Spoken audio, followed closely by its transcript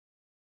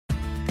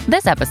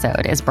This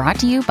episode is brought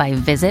to you by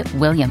Visit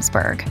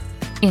Williamsburg.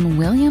 In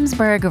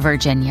Williamsburg,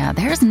 Virginia,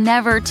 there's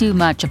never too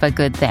much of a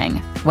good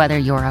thing. Whether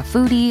you're a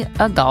foodie,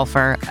 a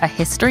golfer, a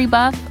history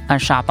buff, a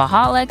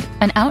shopaholic,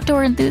 an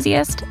outdoor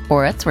enthusiast,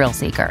 or a thrill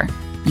seeker,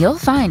 you'll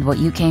find what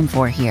you came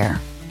for here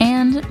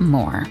and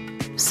more.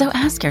 So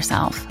ask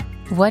yourself,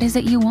 what is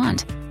it you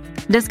want?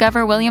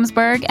 Discover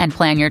Williamsburg and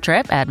plan your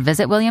trip at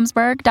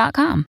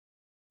visitwilliamsburg.com.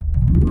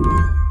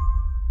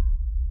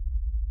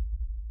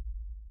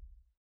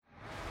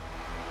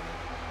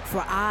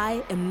 For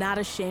I am not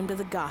ashamed of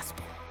the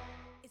gospel.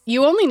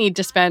 You only need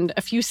to spend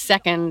a few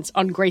seconds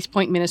on Grace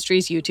Point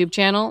Ministries' YouTube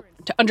channel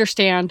to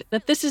understand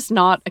that this is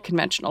not a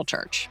conventional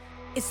church.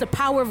 It's the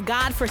power of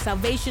God for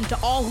salvation to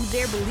all who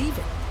dare believe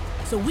it.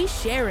 So we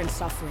share in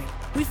suffering.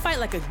 We fight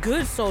like a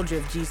good soldier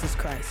of Jesus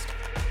Christ.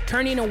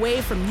 Turning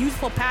away from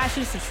youthful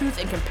passions to truth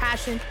and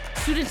compassion,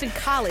 students in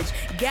college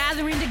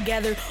gathering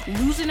together,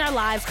 losing our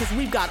lives because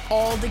we've got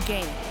all to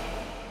gain.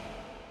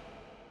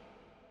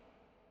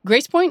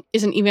 Grace Point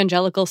is an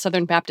evangelical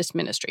Southern Baptist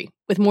ministry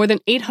with more than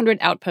 800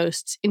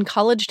 outposts in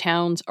college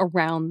towns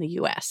around the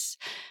U.S.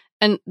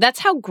 And that's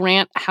how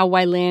Grant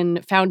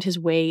Hauweilin found his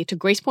way to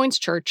Grace Point's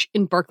church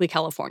in Berkeley,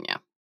 California.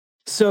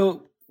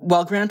 So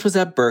while Grant was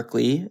at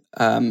Berkeley,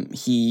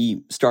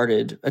 he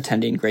started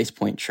attending Grace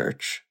Point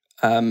Church,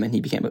 and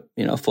he became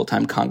a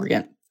full-time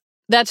congregant.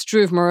 That's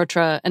Dhruv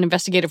Mehrotra, an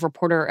investigative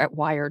reporter at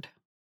Wired.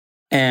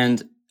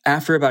 And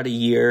after about a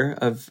year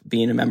of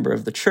being a member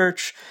of the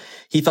church,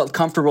 he felt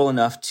comfortable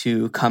enough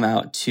to come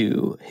out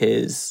to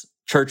his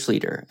church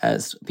leader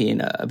as being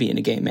a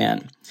gay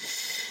man.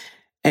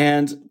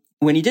 And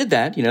when he did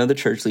that, the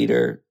church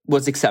leader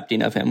was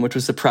accepting of him, which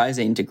was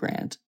surprising to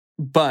Grant.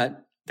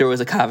 But there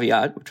was a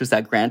caveat, which was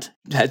that Grant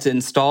had to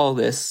install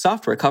this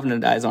software,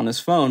 Covenant Eyes, on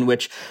his phone,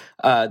 which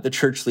the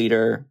church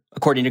leader,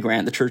 according to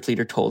Grant, the church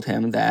leader told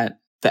him that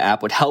the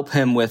app would help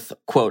him with,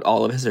 quote,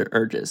 all of his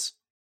urges.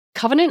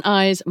 Covenant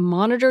Eyes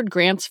monitored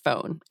Grant's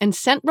phone and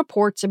sent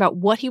reports about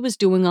what he was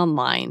doing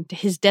online to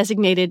his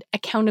designated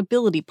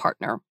accountability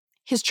partner,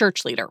 his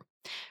church leader.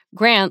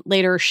 Grant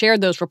later shared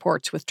those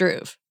reports with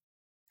Dhruv.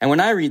 And when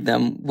I read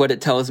them, what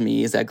it tells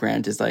me is that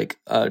Grant is like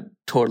a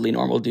totally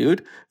normal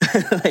dude.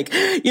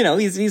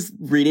 He's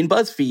reading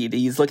BuzzFeed,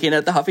 he's looking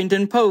at the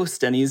Huffington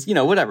Post, and he's,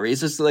 whatever.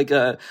 He's just like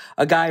a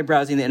guy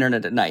browsing the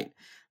internet at night.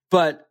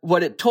 But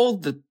what it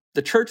told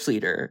the church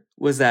leader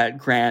was that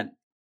Grant,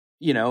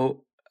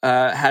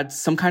 had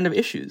some kind of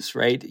issues,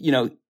 right?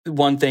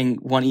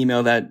 One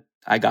email that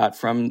I got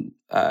from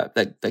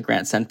that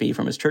Grant sent me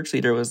from his church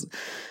leader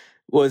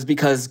was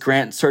because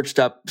Grant searched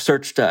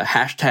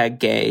hashtag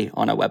gay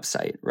on a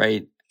website,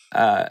 right?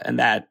 And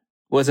that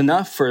was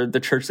enough for the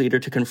church leader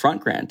to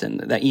confront Grant.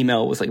 And that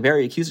email was like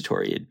very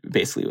accusatory. It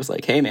basically was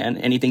like, hey man,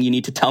 anything you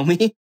need to tell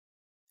me?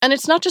 And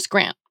it's not just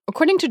Grant.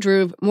 According to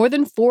Dhruv, more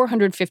than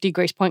 450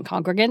 Grace Point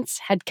congregants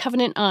had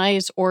Covenant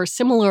Eyes or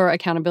similar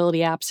accountability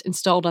apps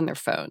installed on their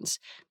phones,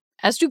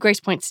 as do Grace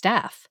Point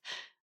staff.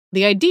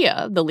 The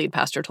idea, the lead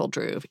pastor told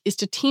Dhruv, is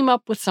to team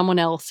up with someone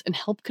else and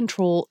help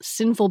control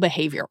sinful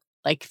behavior,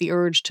 like the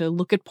urge to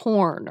look at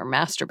porn or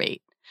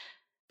masturbate.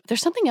 But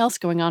there's something else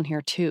going on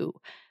here, too.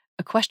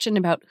 A question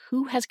about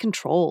who has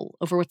control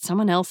over what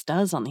someone else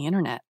does on the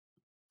internet.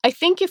 I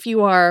think if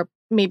you are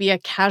maybe a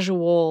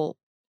casual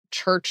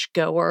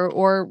churchgoer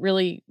or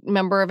really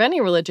member of any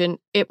religion,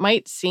 it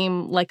might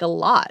seem like a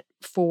lot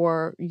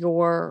for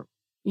your,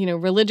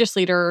 religious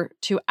leader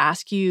to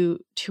ask you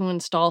to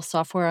install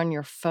software on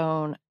your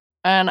phone.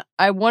 And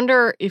I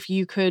wonder if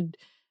you could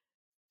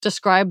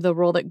describe the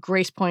role that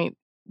Grace Point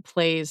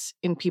plays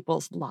in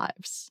people's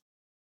lives.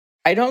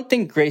 I don't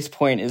think Grace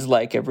Point is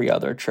like every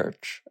other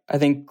church. I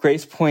think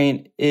Grace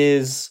Point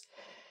is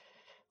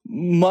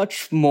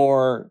much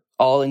more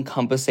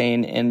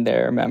all-encompassing in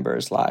their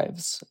members'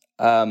 lives.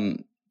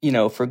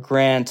 For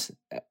Grant,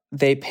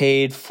 they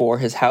paid for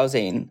his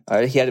housing.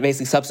 He had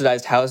basically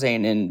subsidized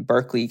housing in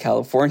Berkeley,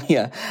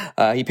 California.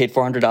 He paid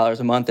 $400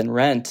 a month in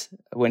rent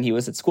when he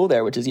was at school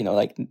there, which is,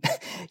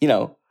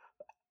 a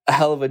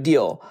hell of a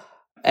deal.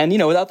 And,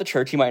 without the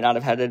church, he might not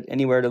have had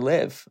anywhere to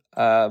live.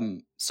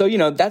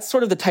 So, that's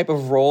sort of the type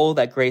of role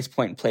that Grace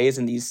Point plays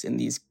in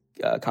these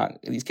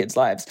kids'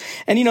 lives.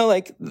 And,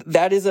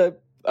 that is a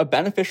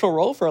beneficial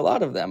role for a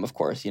lot of them, of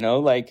course.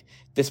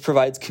 This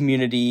provides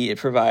community, it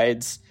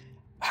provides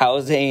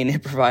housing,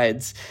 it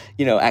provides,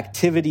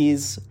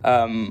 activities.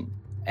 And,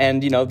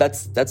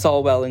 that's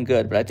all well and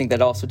good. But I think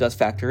that also does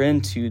factor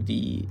into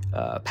the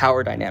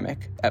power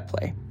dynamic at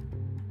play.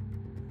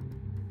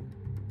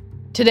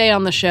 Today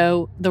on the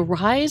show, the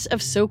rise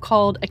of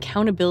so-called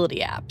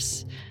accountability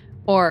apps,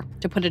 or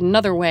to put it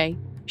another way,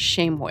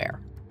 shameware.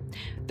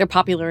 They're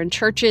popular in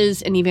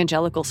churches and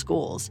evangelical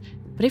schools,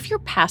 but if your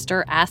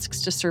pastor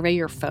asks to survey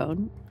your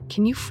phone,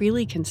 can you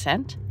freely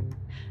consent?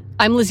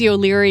 I'm Lizzie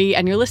O'Leary,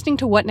 and you're listening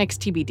to What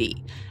Next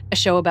TBD, a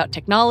show about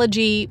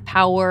technology,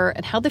 power,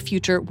 and how the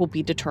future will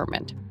be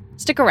determined.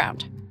 Stick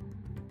around.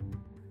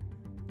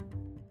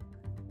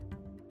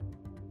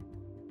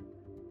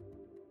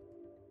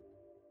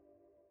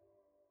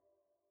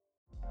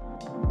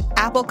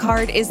 Apple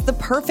Card is the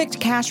perfect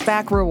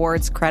cashback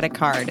rewards credit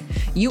card.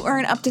 You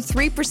earn up to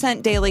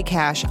 3% daily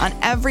cash on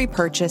every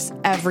purchase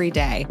every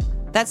day.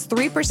 That's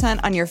 3%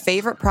 on your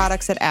favorite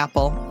products at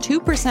Apple,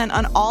 2%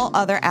 on all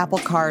other Apple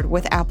Card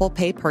with Apple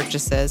Pay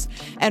purchases,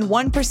 and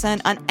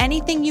 1% on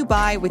anything you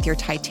buy with your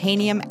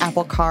titanium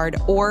Apple Card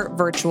or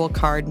virtual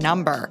card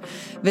number.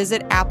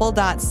 Visit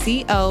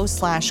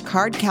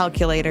apple.co/card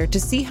calculator to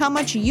see how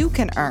much you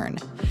can earn.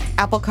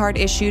 Apple Card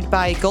issued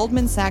by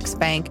Goldman Sachs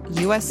Bank,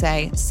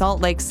 USA,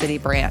 Salt Lake City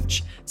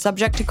branch.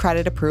 Subject to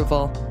credit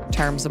approval.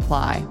 Terms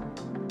apply.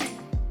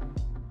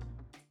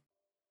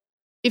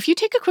 If you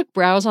take a quick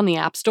browse on the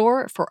App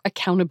Store for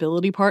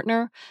Accountability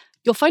Partner,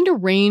 you'll find a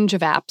range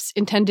of apps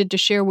intended to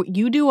share what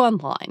you do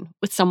online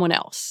with someone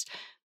else.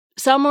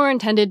 Some are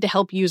intended to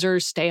help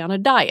users stay on a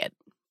diet.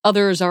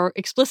 Others are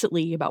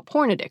explicitly about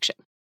porn addiction.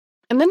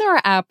 And then there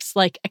are apps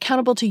like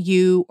Accountable to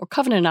You or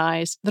Covenant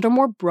Eyes that are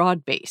more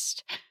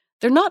broad-based.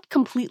 They're not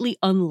completely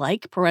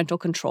unlike parental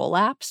control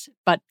apps,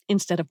 but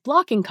instead of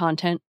blocking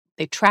content,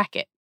 they track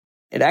it.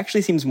 It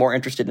actually seems more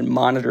interested in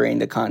monitoring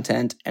the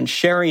content and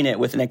sharing it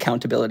with an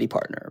accountability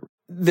partner.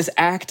 This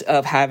act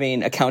of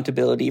having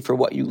accountability for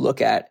what you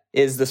look at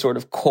is the sort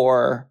of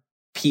core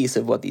piece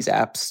of what these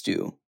apps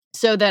do.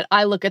 So that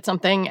I look at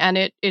something and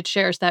it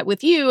shares that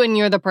with you, and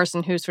you're the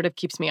person who sort of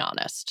keeps me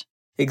honest.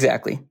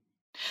 Exactly.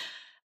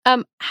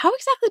 How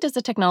exactly does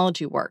the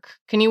technology work?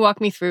 Can you walk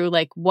me through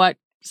like what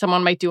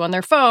someone might do on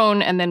their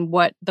phone and then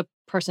what the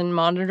person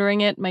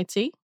monitoring it might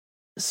see?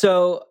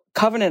 So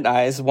Covenant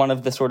Eyes, one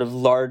of the sort of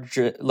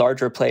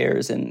larger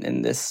players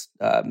in this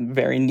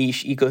very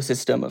niche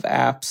ecosystem of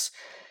apps,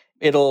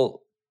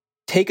 it'll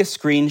take a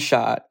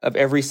screenshot of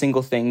every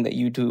single thing that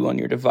you do on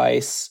your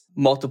device,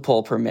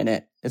 multiple per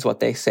minute is what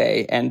they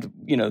say. And,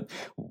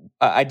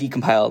 I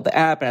decompiled the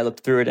app and I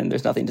looked through it and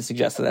there's nothing to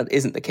suggest that that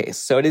isn't the case.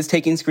 So it is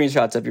taking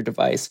screenshots of your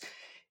device.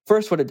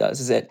 First, what it does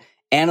is it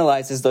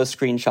analyzes those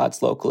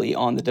screenshots locally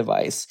on the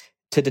device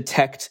to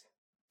detect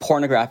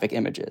pornographic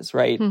images,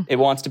 right? It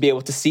wants to be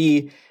able to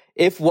see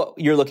if what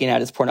you're looking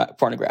at is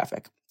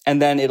pornographic. And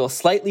then it'll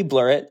slightly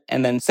blur it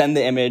and then send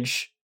the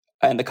image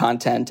and the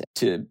content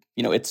to,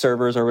 its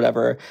servers or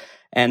whatever,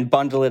 and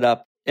bundle it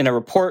up in a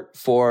report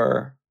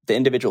for the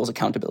individual's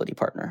accountability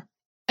partner.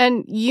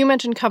 And you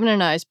mentioned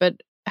Covenant Eyes,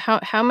 but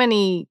how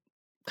many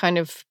kind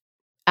of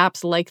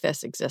apps like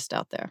this exist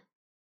out there?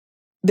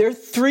 There are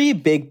three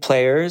big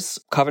players.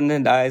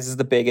 Covenant Eyes is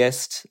the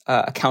biggest.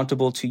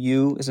 Accountable to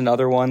You is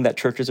another one that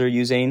churches are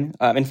using.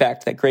 In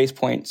fact, that Grace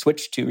Point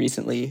switched to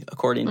recently,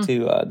 according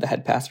to the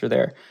head pastor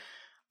there.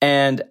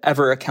 And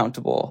Ever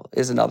Accountable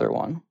is another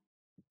one.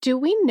 Do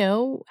we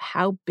know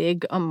how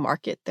big a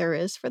market there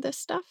is for this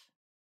stuff?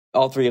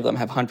 All three of them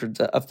have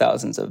hundreds of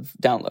thousands of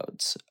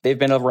downloads. They've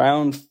been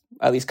around,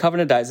 at least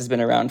Covenant Eyes has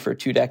been around for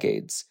 2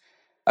 decades.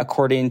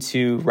 According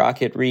to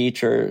Rocket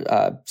Reach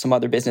or some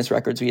other business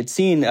records we had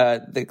seen,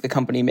 the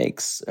company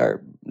makes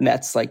or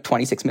nets like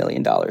 $26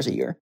 million a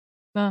year.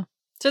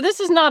 So this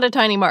is not a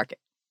tiny market.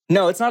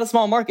 No, it's not a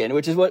small market,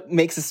 which is what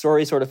makes the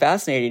story sort of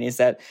fascinating, is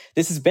that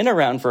this has been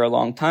around for a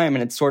long time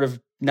and it's sort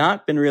of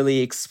not been really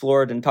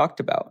explored and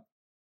talked about.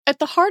 At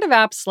the heart of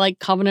apps like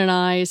Covenant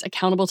Eyes,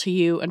 Accountable to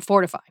You, and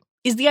Fortify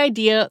is the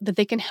idea that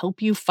they can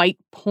help you fight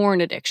porn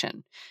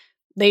addiction.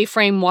 They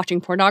frame watching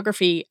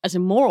pornography as a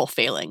moral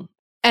failing.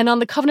 And on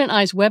the Covenant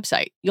Eyes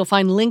website, you'll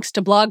find links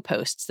to blog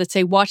posts that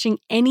say watching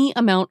any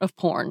amount of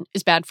porn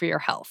is bad for your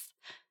health.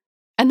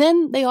 And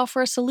then they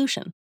offer a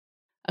solution,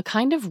 a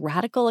kind of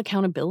radical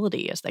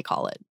accountability, as they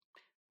call it.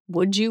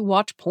 Would you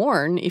watch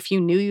porn if you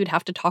knew you'd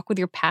have to talk with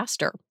your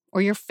pastor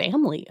or your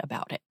family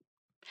about it?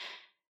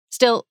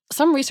 Still,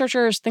 some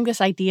researchers think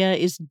this idea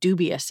is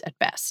dubious at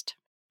best.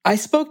 I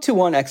spoke to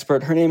one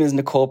expert. Her name is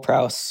Nicole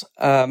Prouse.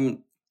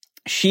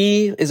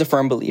 She is a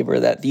firm believer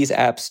that these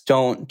apps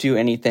don't do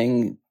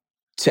anything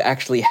to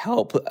actually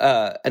help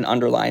an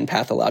underlying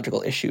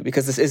pathological issue,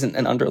 because this isn't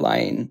an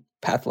underlying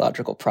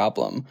pathological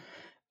problem.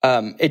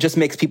 It just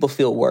makes people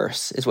feel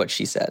worse, is what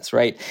she says,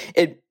 right?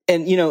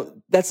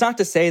 That's not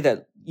to say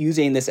that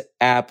using this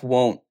app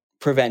won't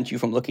prevent you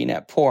from looking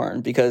at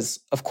porn, because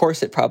of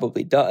course it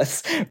probably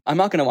does. I'm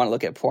not going to want to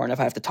look at porn if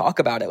I have to talk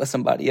about it with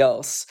somebody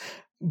else.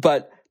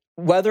 But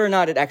whether or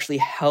not it actually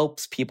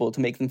helps people to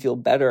make them feel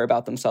better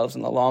about themselves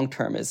in the long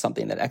term is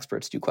something that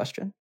experts do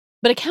question.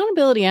 But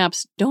accountability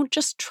apps don't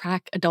just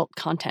track adult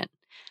content.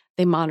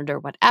 They monitor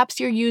what apps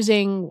you're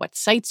using, what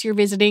sites you're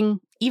visiting,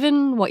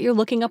 even what you're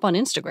looking up on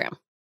Instagram.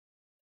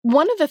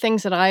 One of the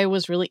things that I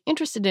was really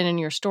interested in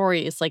your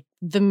story is like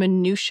the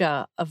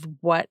minutia of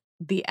what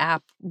the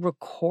app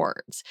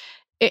records.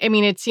 I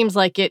mean, it seems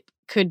like it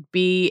could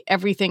be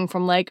everything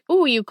from like,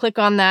 oh, you click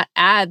on that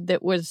ad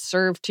that was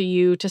served to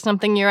you, to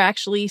something you're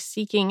actually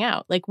seeking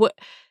out. Like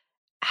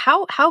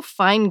how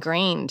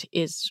fine-grained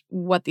is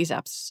what these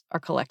apps are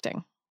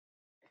collecting?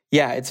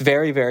 Yeah, it's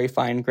very, very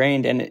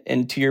fine-grained.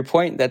 And to your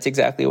point, that's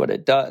exactly what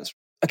it does.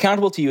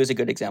 Accountable to You is a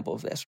good example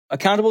of this.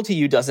 Accountable to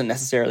You doesn't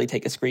necessarily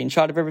take a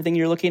screenshot of everything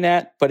you're looking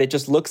at, but it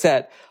just looks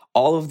at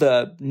all of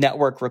the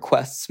network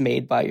requests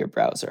made by your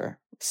browser.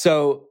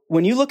 So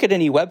when you look at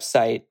any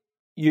website,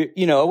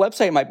 a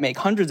website might make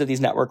hundreds of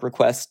these network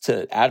requests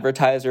to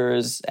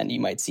advertisers, and you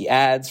might see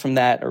ads from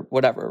that or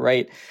whatever,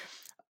 right?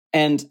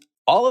 And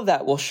all of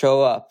that will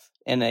show up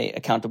in a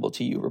accountable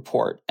to you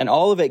report, and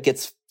all of it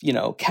gets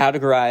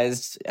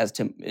categorized as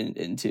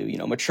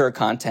into mature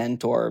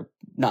content or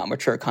not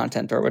mature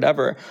content or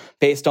whatever,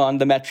 based on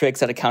the metrics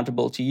that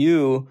accountable to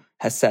you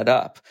has set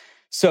up.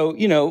 So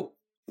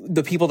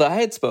the people that I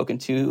had spoken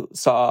to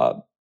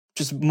saw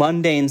just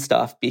mundane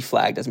stuff be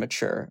flagged as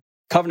mature.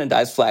 Covenant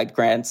Eyes flagged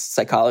Grant's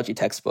psychology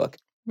textbook.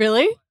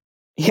 Really?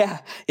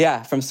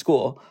 Yeah, from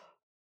school.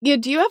 Yeah.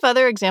 Do you have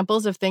other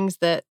examples of things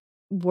that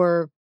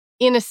were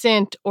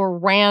innocent or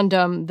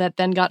random that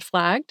then got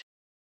flagged?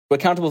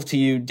 Accountable to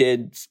You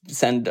did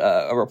send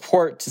a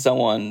report to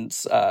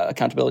someone's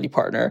accountability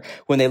partner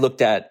when they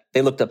looked up,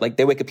 like,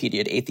 they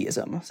Wikipedia'd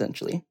atheism,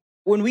 essentially.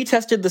 When we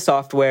tested the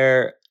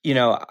software,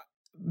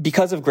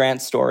 because of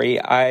Grant's story,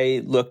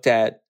 I looked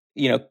at,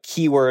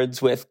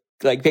 keywords with,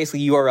 like,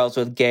 basically URLs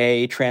with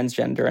gay,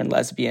 transgender, and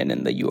lesbian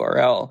in the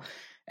URL.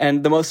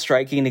 And the most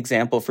striking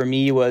example for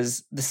me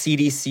was the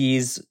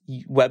CDC's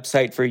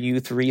website for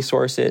youth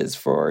resources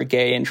for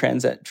gay and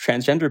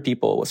transgender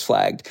people was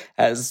flagged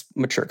as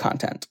mature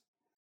content.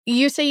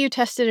 You say you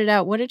tested it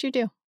out. What did you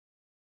do?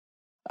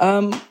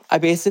 I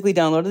basically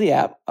downloaded the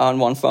app on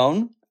one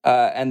phone,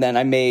 and then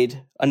I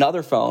made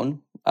another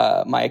phone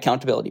my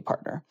accountability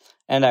partner.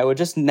 And I would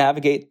just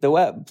navigate the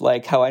web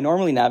like how I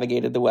normally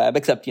navigated the web,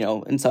 except,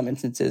 in some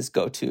instances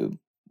go to,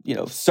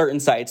 certain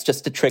sites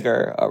just to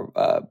trigger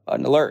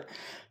an alert.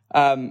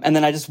 And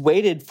then I just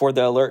waited for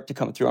the alert to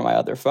come through on my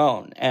other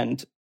phone.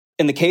 And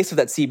in the case of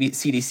that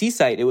CDC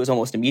site, it was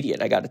almost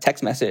immediate. I got a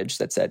text message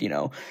that said,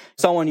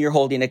 someone you're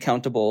holding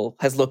accountable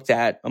has looked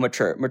at a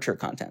mature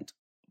content.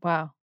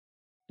 Wow.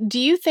 Do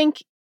you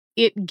think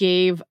it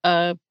gave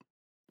a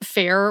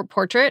fair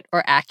portrait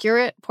or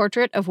accurate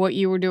portrait of what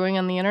you were doing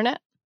on the internet?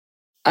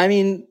 I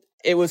mean,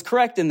 it was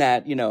correct in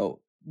that,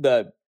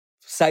 the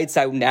sites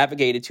I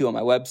navigated to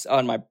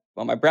on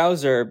my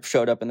browser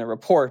showed up in the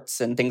reports,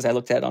 and things I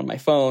looked at on my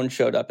phone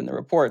showed up in the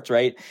reports,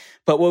 right?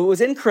 But what was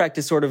incorrect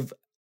is sort of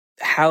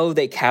how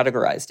they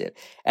categorized it.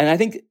 And I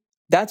think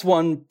that's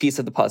one piece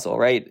of the puzzle,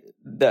 right?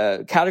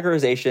 The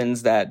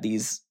categorizations that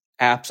these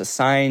apps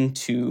assign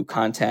to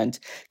content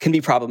can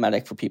be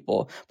problematic for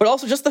people. But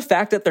also just the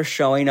fact that they're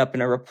showing up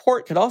in a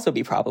report could also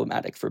be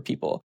problematic for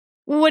people.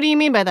 What do you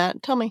mean by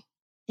that? Tell me.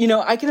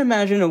 I can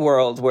imagine a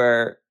world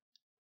where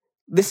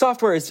this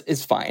software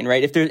is fine,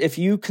 right? If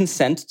you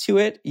consent to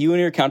it, you and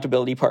your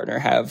accountability partner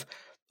have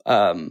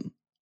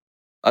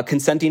a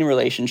consenting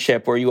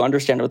relationship where you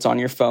understand what's on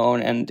your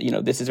phone, and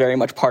this is very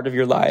much part of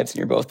your lives, and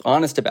you're both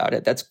honest about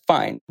it. That's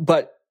fine.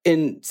 But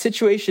in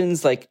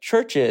situations like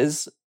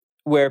churches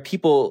where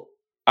people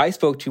I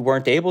spoke to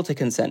weren't able to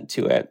consent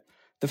to it,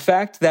 the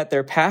fact that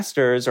their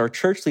pastors or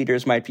church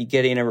leaders might be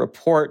getting a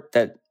report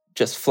that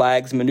just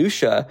flags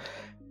minutia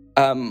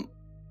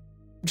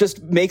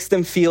just makes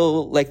them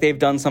feel like they've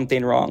done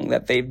something wrong,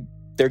 that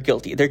they're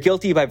guilty. They're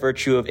guilty by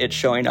virtue of it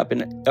showing up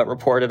in a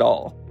report at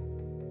all.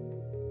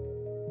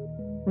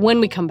 When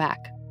we come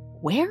back,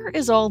 where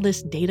is all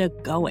this data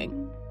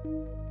going?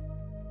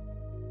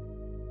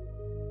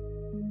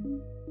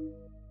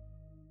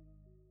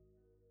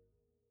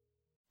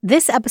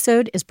 This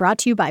episode is brought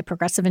to you by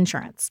Progressive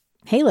Insurance.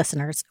 Hey,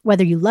 listeners,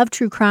 whether you love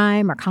true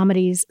crime or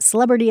comedies,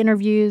 celebrity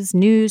interviews,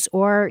 news,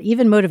 or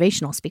even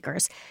motivational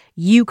speakers,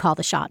 you call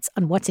the shots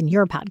on what's in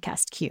your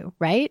podcast queue,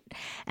 right?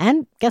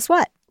 And guess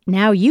what?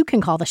 Now you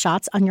can call the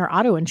shots on your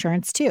auto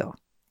insurance, too.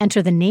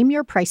 Enter the Name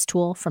Your Price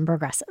tool from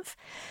Progressive.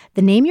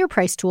 The Name Your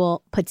Price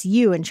tool puts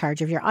you in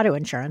charge of your auto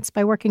insurance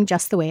by working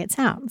just the way it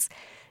sounds.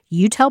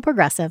 You tell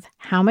Progressive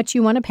how much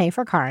you want to pay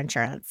for car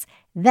insurance.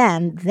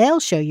 Then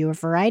they'll show you a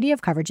variety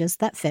of coverages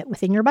that fit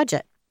within your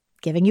budget,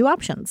 giving you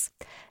options.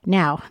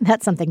 Now,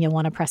 that's something you'll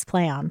want to press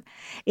play on.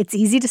 It's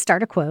easy to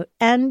start a quote,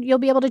 and you'll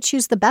be able to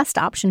choose the best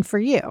option for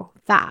you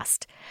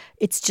fast.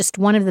 It's just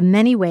one of the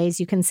many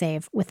ways you can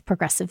save with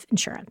Progressive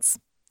Insurance.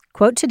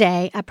 Quote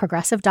today at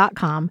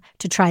Progressive.com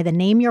to try the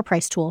Name Your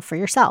Price tool for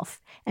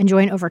yourself and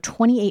join over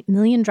 28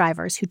 million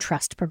drivers who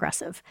trust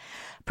Progressive.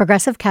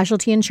 Progressive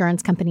Casualty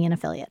Insurance Company and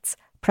Affiliates.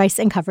 Price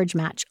and coverage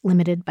match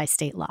limited by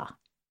state law.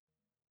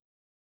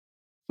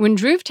 When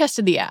Dhruv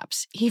tested the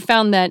apps, he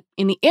found that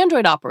in the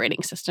Android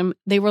operating system,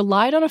 they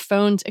relied on a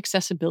phone's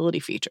accessibility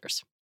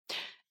features.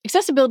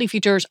 Accessibility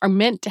features are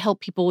meant to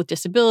help people with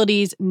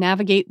disabilities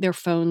navigate their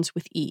phones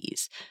with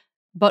ease.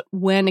 But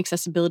when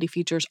accessibility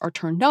features are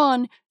turned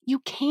on, you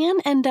can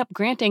end up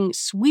granting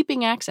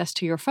sweeping access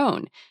to your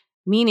phone,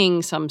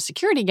 meaning some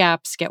security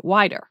gaps get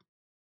wider.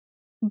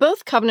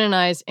 Both Covenant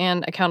Eyes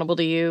and Accountable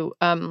to You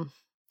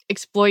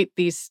exploit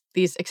these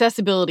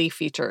accessibility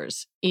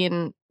features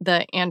in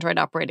the Android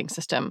operating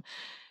system.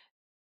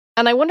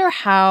 And I wonder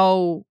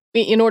how,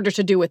 in order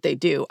to do what they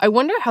do, I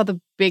wonder how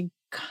the big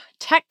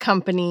tech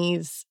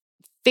companies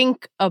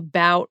think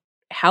about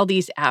how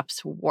these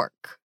apps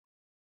work.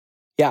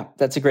 Yeah,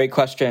 that's a great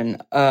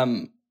question.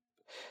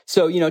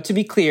 So, to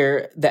be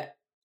clear, the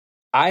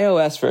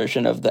iOS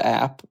version of the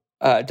app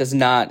does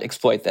not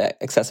exploit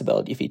the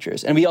accessibility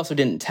features. And we also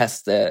didn't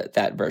test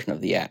that version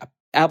of the app.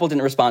 Apple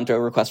didn't respond to a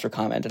request for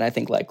comment, and I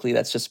think likely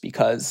that's just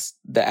because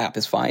the app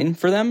is fine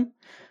for them.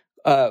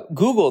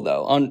 Google,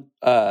 though, on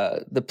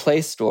the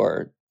Play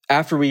Store,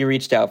 after we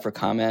reached out for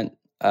comment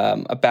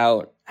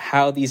about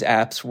how these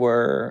apps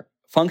were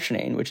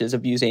functioning, which is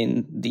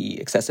abusing the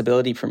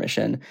accessibility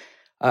permission,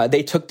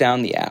 they took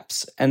down the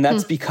apps. And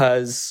that's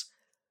because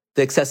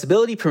the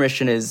accessibility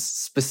permission is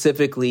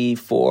specifically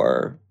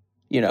for,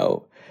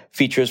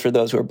 features for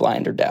those who are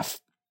blind or deaf.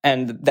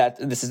 And that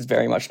this is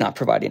very much not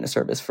providing a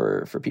service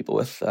for people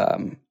with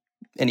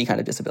any kind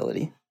of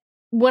disability.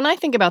 When I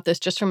think about this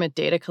just from a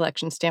data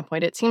collection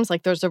standpoint, it seems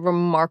like there's a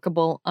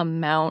remarkable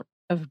amount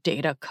of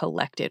data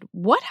collected.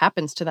 What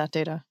happens to that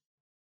data?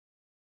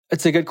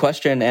 It's a good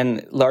question,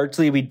 and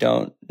largely we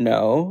don't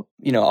know.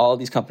 All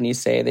these companies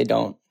say they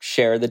don't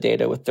share the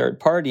data with third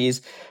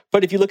parties,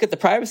 but if you look at the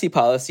privacy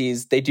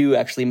policies, they do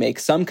actually make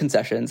some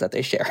concessions that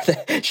they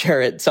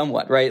share it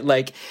somewhat, right?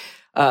 Like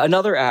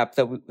another app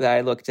that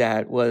I looked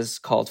at was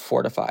called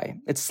Fortify.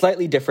 It's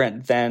slightly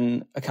different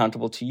than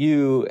Accountable to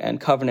You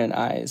and Covenant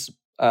Eyes,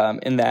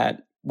 in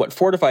that what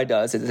Fortify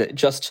does is it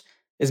just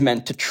is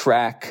meant to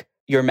track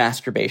your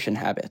masturbation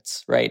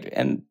habits, right?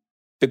 And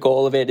the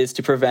goal of it is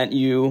to prevent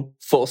you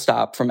full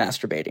stop from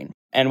masturbating.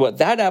 And what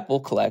that app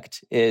will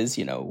collect is,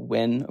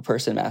 when a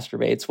person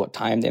masturbates, what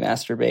time they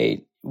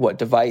masturbate, what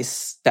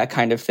device, that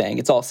kind of thing.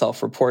 It's all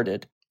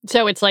self-reported.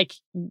 So it's like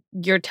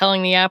you're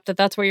telling the app that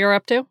that's what you're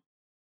up to?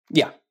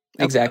 Yeah,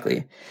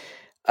 exactly.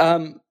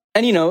 And,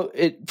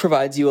 it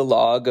provides you a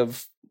log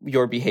of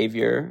your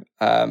behavior.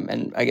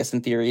 And I guess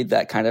in theory,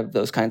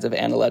 those kinds of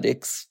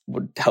analytics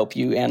would help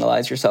you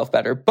analyze yourself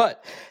better.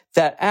 But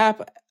that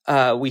app,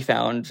 we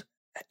found,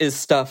 is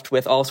stuffed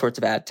with all sorts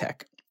of ad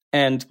tech.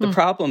 And the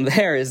problem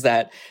there is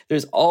that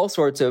there's all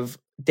sorts of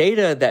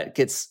data that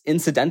gets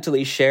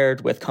incidentally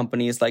shared with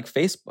companies like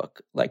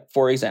Facebook. Like,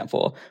 for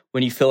example,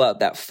 when you fill out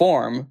that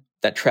form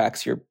that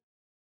tracks your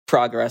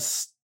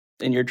progress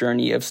in your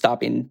journey of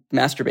stopping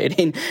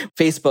masturbating,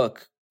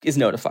 Facebook is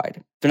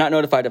notified. They're not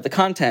notified of the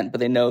content, but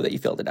they know that you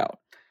filled it out.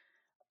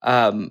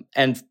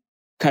 And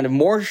kind of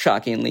more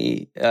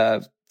shockingly,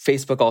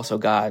 Facebook also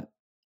got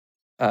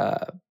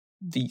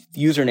the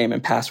username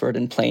and password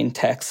in plain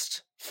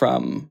text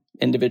from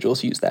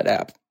individuals who use that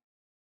app.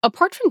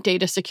 Apart from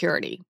data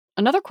security,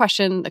 another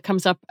question that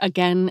comes up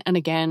again and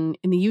again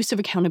in the use of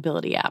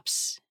accountability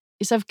apps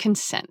is of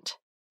consent,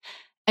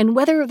 and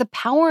whether the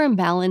power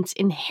imbalance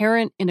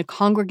inherent in a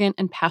congregant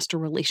and pastor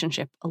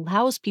relationship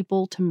allows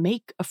people to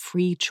make a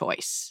free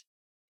choice.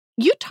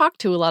 You talk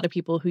to a lot of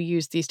people who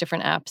use these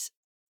different apps.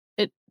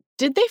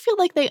 Did they feel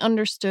like they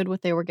understood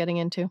what they were getting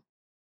into?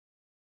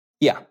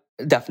 Yeah,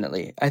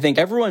 definitely. I think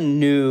everyone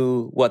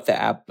knew what the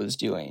app was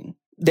doing.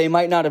 They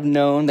might not have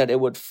known that it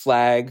would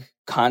flag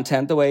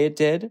content the way it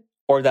did,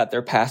 or that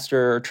their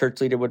pastor or church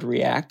leader would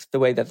react the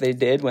way that they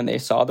did when they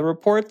saw the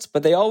reports,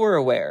 but they all were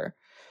aware.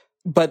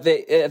 But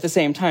they, at the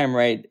same time,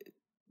 right,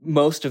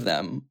 most of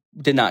them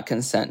did not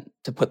consent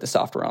to put the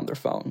software on their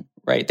phone,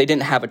 right? They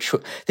didn't have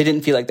they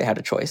didn't feel like they had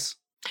a choice.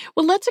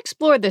 Well, let's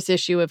explore this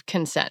issue of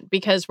consent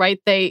because, right,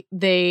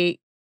 they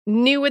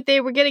knew what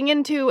they were getting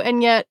into,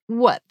 and yet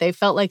what? They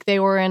felt like they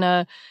were in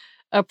a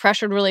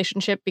pressured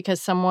relationship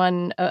because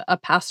someone, a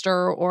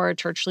pastor or a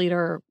church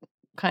leader,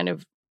 kind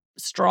of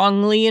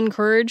strongly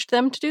encouraged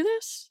them to do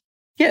this?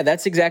 Yeah,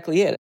 that's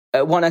exactly it.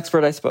 One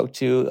expert I spoke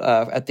to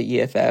at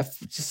the EFF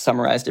just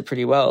summarized it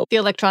pretty well. The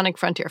Electronic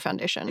Frontier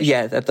Foundation.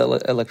 Yeah, at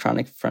the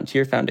Electronic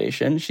Frontier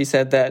Foundation. She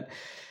said that,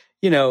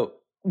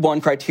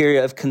 one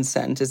criteria of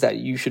consent is that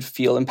you should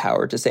feel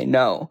empowered to say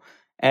no.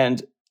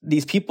 And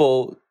these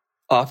people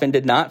often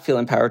did not feel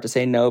empowered to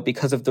say no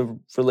because of the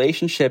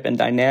relationship and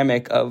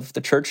dynamic of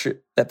the church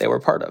that they were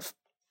part of.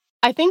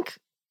 I think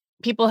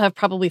people have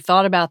probably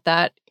thought about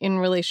that in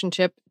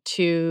relationship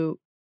to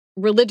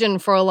religion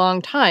for a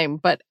long time,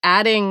 but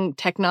adding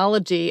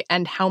technology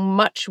and how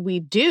much we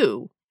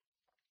do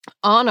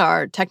on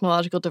our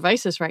technological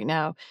devices right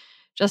now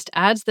just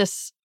adds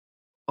this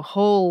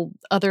whole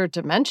other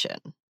dimension.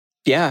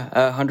 Yeah,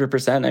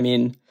 100%. I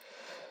mean,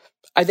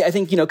 I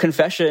think,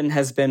 confession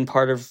has been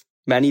part of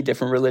many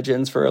different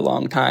religions for a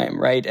long time,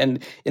 right?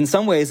 And in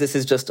some ways, this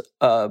is just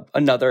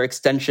another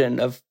extension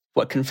of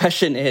what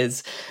confession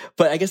is.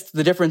 But I guess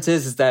the difference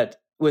is that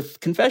with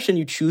confession,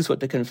 you choose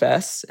what to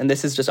confess, and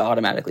this is just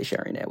automatically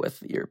sharing it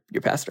with your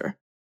pastor.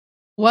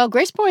 Well,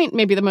 Grace Point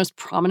may be the most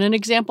prominent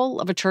example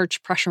of a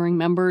church pressuring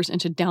members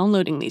into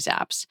downloading these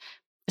apps.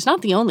 It's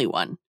not the only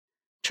one.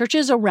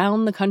 Churches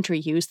around the country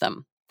use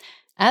them,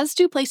 as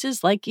do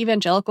places like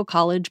Evangelical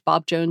College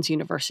Bob Jones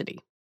University.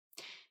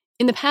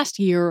 In the past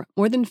year,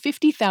 more than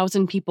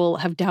 50,000 people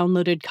have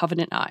downloaded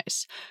Covenant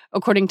Eyes,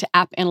 according to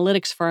app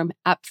analytics firm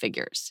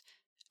AppFigures.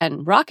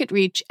 And Rocket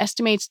Reach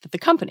estimates that the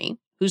company,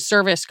 whose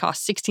service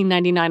costs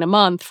 $16.99 a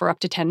month for up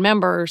to 10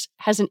 members,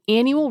 has an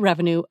annual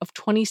revenue of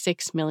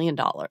 $26 million.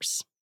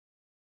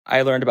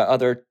 I learned about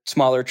other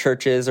smaller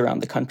churches around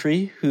the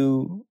country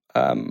who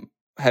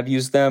have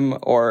used them,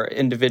 or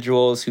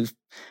individuals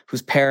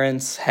whose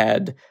parents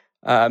had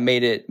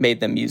made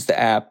them use the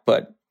app,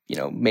 but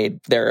made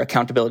their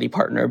accountability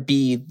partner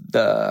be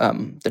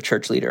the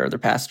church leader or the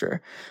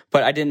pastor.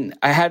 But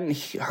I hadn't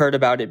heard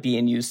about it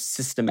being used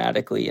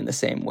systematically in the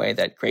same way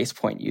that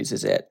GracePoint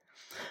uses it.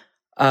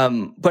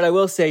 But I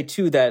will say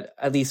too that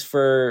at least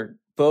for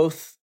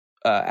both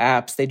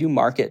apps, they do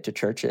market to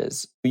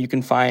churches. You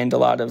can find a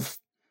lot of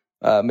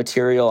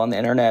material on the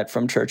internet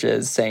from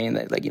churches saying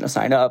that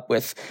sign up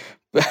with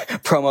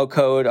promo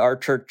code our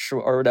church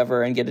or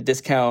whatever and get a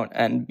discount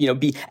and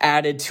be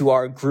added to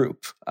our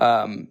group.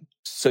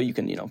 So you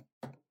can,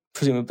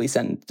 presumably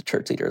send the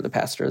church leader or the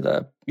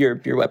pastor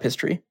your web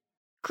history.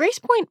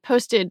 GracePoint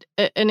posted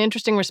an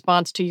interesting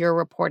response to your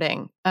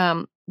reporting,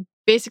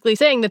 basically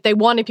saying that they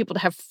wanted people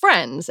to have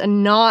friends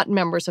and not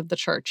members of the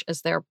church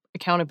as their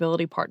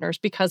accountability partners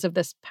because of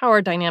this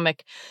power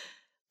dynamic.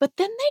 But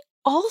then they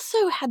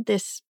also had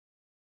this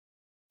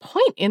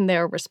point in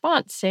their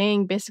response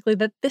saying basically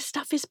that this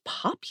stuff is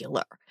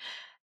popular.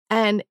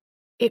 And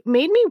it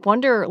made me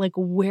wonder,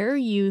 where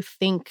you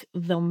think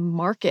the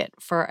market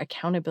for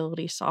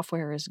accountability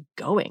software is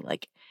going.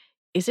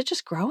 Is it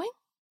just growing?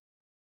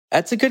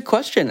 That's a good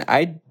question.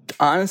 I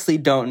honestly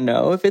don't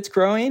know if it's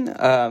growing.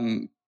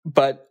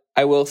 But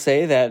I will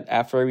say that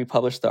after we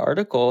published the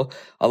article,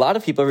 a lot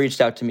of people reached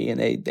out to me and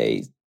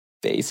they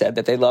said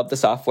that they loved the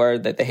software,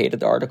 that they hated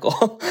the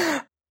article.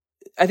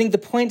 I think the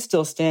point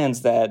still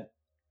stands that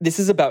this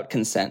is about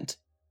consent.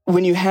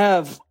 When you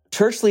have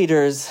church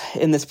leaders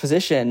in this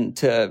position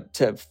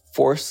to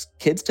force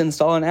kids to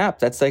install an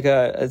app, it's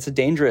a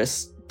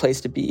dangerous place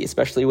to be,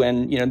 especially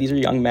when these are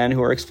young men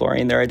who are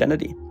exploring their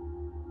identity.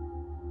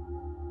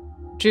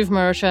 Dhruv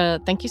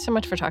Mehrotra, thank you so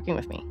much for talking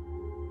with me.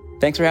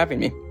 Thanks for having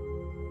me.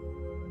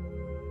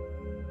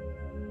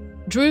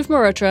 Dhruv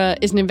Mehrotra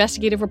is an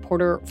investigative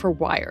reporter for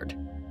Wired.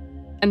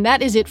 And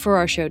that is it for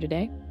our show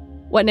today.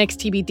 What Next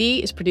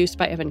TBD is produced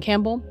by Evan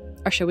Campbell.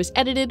 Our show is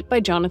edited by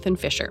Jonathan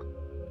Fisher.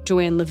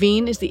 Joanne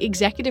Levine is the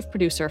executive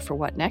producer for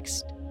What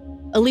Next.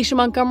 Alicia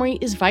Montgomery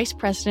is vice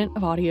president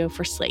of audio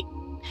for Slate.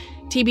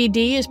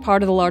 TBD is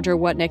part of the larger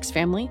What Next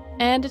family,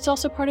 and it's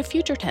also part of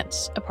Future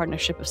Tense, a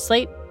partnership of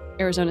Slate,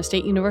 Arizona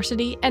State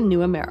University, and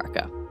New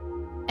America.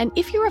 And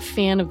if you're a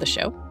fan of the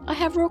show, I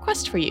have a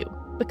request for you.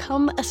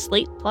 Become a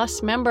Slate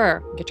Plus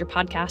member. Get your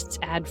podcasts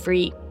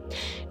ad-free.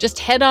 Just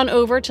head on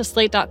over to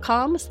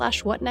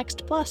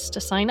slate.com/whatnextplus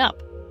to sign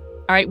up.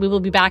 All right, we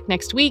will be back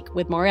next week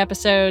with more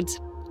episodes.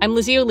 I'm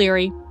Lizzie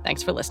O'Leary.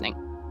 Thanks for listening.